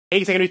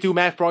Hey Secondary 2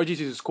 Math Prodigies,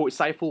 this is Coach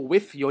Saiful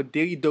with your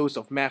daily dose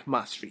of math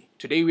mastery.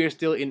 Today we are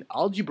still in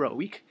Algebra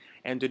week,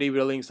 and today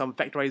we're learning some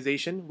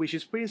factorization, which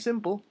is pretty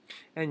simple.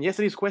 And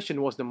yesterday's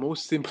question was the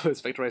most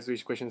simplest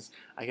factorization questions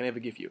I can ever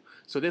give you.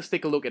 So let's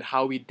take a look at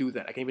how we do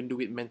that. I can even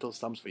do it mental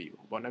sums for you,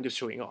 but I'm just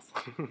showing off.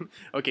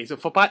 Okay, so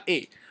for part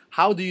A,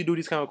 how do you do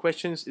these kind of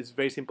questions? It's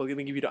very simple. I'm going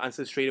to give you the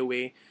answer straight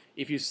away.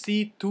 If you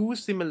see two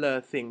similar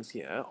things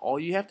here,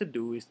 all you have to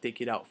do is take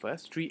it out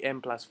first.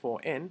 3m plus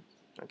 4n,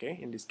 okay,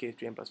 in this case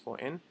 3m plus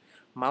 4n,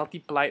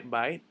 multiplied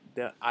by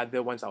the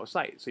other ones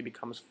outside, so it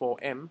becomes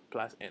 4m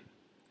plus n.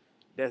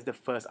 That's the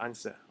first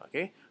answer.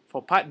 Okay,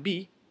 for part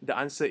B, the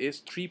answer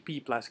is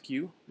 3p plus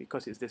q,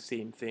 because it's the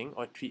same thing,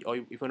 or if you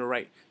want to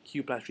write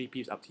q plus 3p,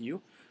 is up to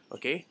you.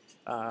 Okay,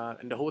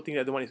 and the whole thing,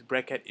 the other one is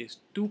bracket, is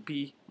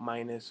 2p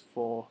minus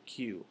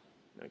 4q.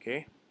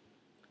 Okay,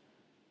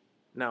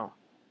 now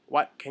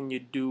what can you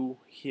do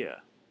here?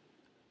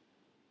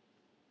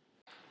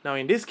 Now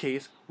in this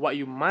case, what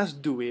you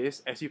must do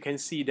is, as you can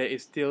see, there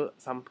is still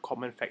some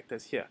common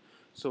factors here.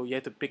 So you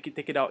have to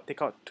take out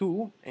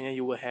 2, and then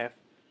you will have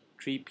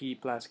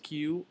 3p plus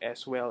q,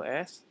 as well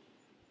as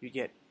you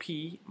get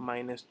p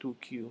minus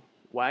 2q.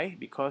 Why?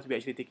 Because we're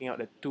actually taking out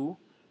the 2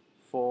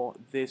 for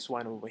this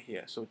one over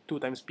here. So 2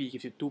 times p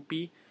gives you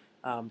 2p,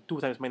 2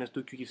 times minus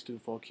 2q gives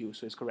you 4q,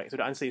 so it's correct. So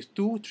the answer is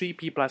 2,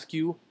 3p plus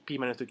q, p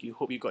minus 2q.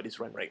 Hope you got this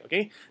one right,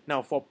 okay?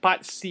 Now for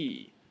part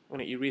C, I'm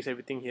going to erase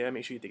everything here,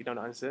 make sure you take down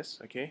the answers,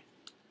 okay?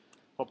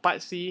 For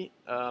part C,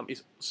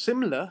 it's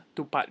similar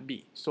to part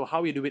B. So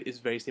how we do it is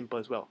very simple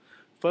as well.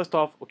 First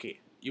off,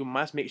 okay, you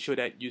must make sure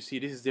that you see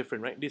this is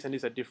different, right? This and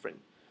this are different.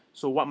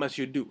 So what must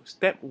you do?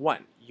 Step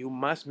 1, you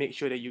must make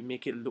sure that you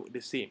make it look the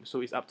same.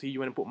 So it's up to you. You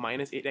want to put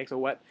minus 8x or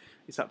what?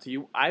 It's up to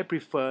you. I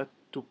prefer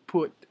to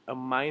put a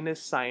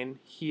minus sign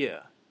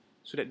here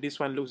so that this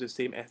one looks the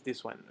same as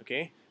this one,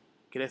 okay?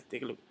 Okay, let's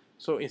take a look.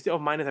 So instead of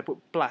minus, I put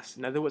plus.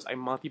 In other words, I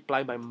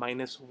multiply by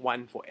minus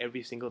 1 for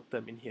every single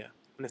term in here.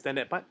 Understand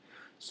that part?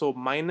 So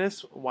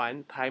minus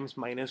 1 times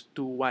minus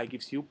 2y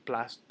gives you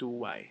plus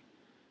 2y.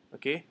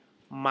 Okay?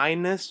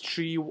 Minus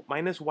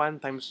 1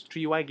 times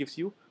 3y gives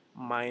you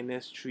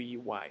minus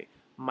 3y.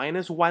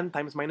 Minus 1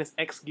 times minus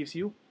x gives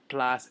you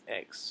plus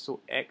x. So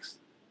x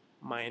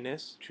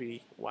minus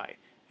 3y.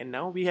 And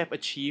now we have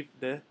achieved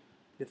the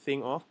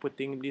thing of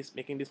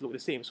making this look the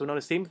same. So now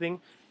the same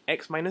thing,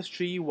 x minus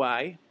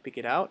 3y, pick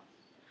it out.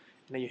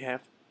 And then you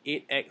have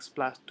 8x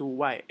plus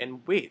 2y.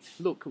 And wait,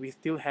 look, we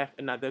still have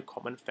another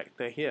common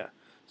factor here.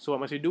 So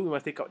what must we do? We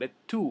must take out the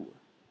 2.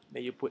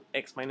 Then you put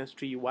x minus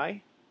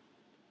 3y.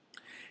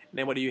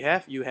 Then what do you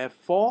have? You have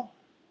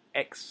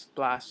 4x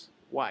plus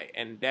y.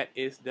 And that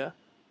is the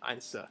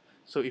answer.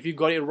 So if you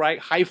got it right,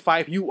 high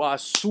five, you are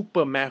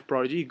super math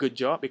prodigy. Good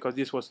job, because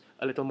this was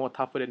a little more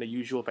tougher than the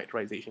usual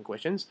factorization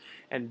questions.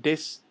 And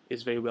this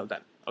is very well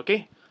done.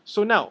 Okay,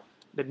 so now,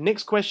 the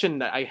next question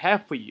that I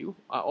have for you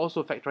are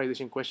also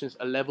factorization questions,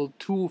 a level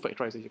 2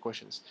 factorization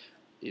questions.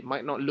 It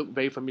might not look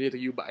very familiar to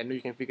you, but I know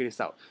you can figure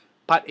this out.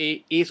 Part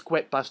A, a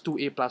squared plus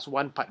 2a plus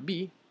 1. Part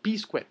B, p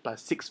squared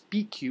plus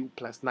 6pq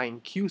plus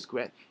 9q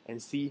squared.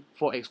 And C,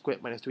 4x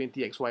squared minus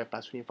 20xy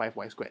plus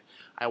 25y squared.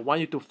 I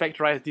want you to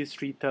factorize these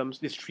three terms,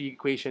 these three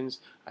equations.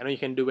 I know you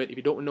can do it. If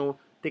you don't know,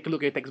 take a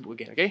look at your textbook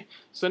again, okay?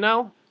 So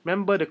now,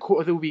 remember the quote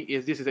of the week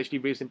is, this is actually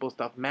very simple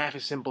stuff. Math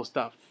is simple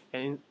stuff.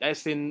 And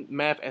as in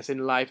math, as in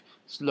life,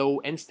 slow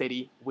and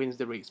steady wins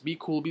the race. Be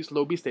cool, be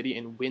slow, be steady,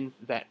 and win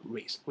that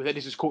race. With that,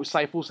 this is Coach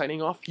Saiful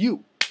signing off.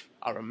 You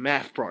are a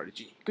math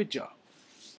prodigy. Good job.